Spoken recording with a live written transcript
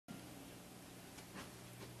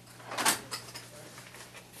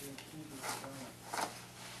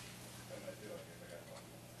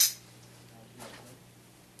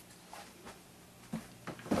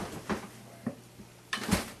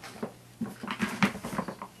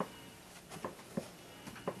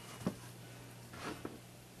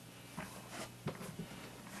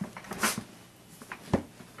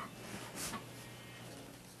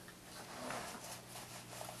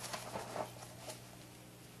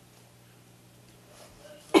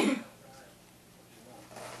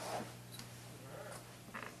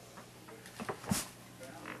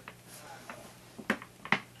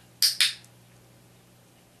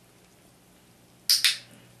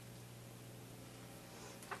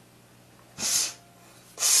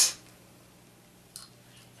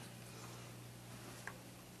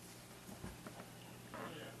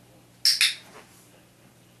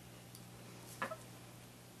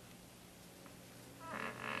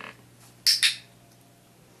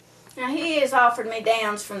Now he has offered me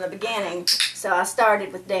downs from the beginning, so I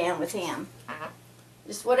started with down with him.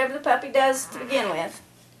 Just whatever the puppy does to begin with.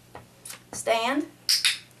 Stand.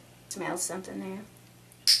 Smells something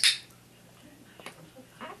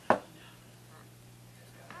there.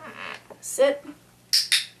 Sit.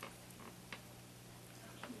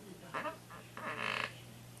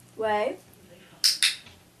 Wave.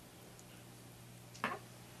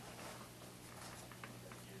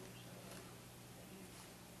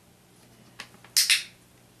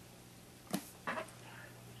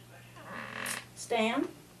 Stand.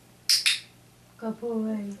 Good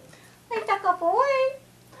boy. He's a good boy.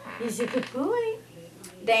 He's a good boy.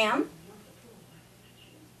 Down.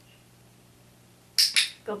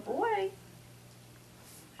 Good boy.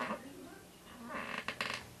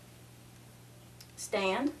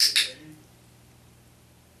 Stand.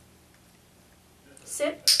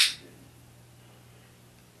 Sit.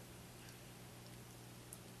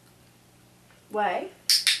 Wave.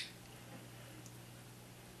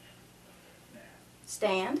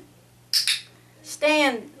 Stand.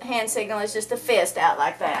 Stand hand signal is just a fist out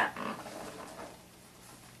like that.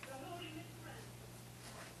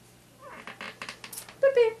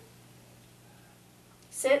 Beep beep.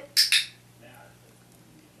 Sit.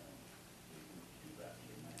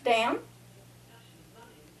 Down.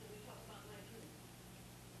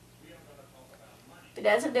 If he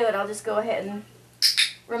doesn't do it, I'll just go ahead and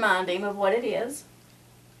remind him of what it is.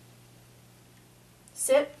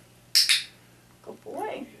 Sit. Good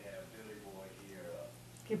boy.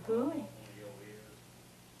 Good boy.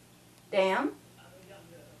 Down.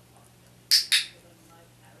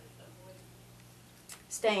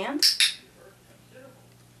 Stand.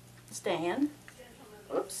 Stand.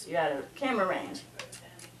 Oops, you're out of camera range.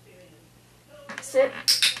 Sit.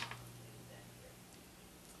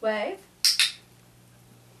 Wave.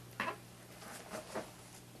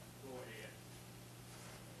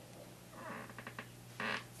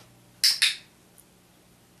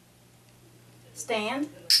 Stand.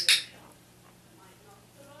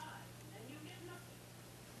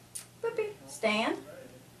 Boopy. Stand.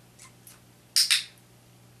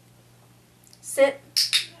 Sit.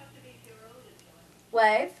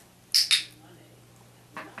 Wave.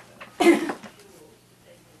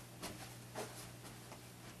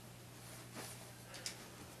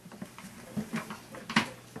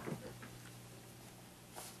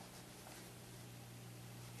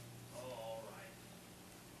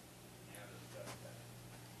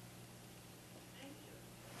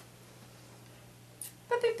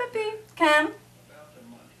 Puppy, puppy, come.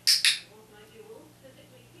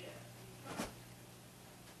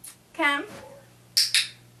 Come.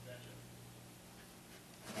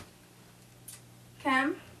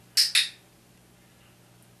 Come.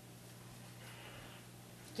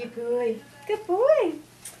 Good boy. Good boy.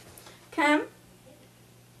 Come.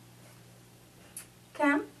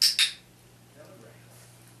 Come.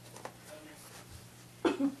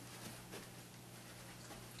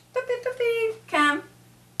 Puppy, puppy, come.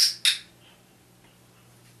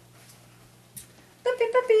 Puppy,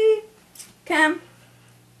 puppy, come.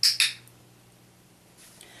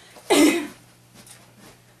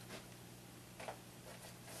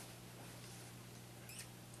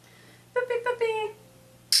 Puppy, puppy.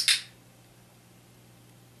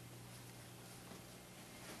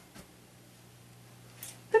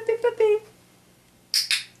 Puppy, puppy.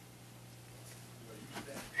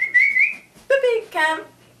 Puppy, come.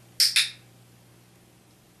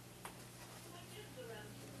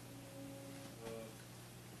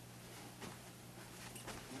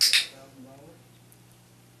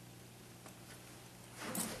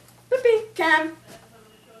 Puppy, come.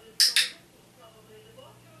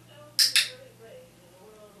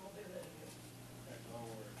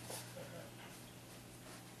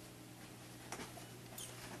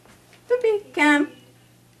 Puppy, come.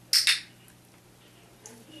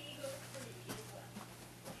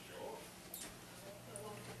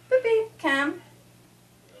 Puppy, come.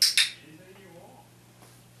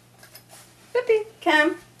 Puppy,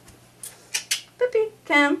 come. Puppy,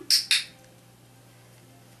 come.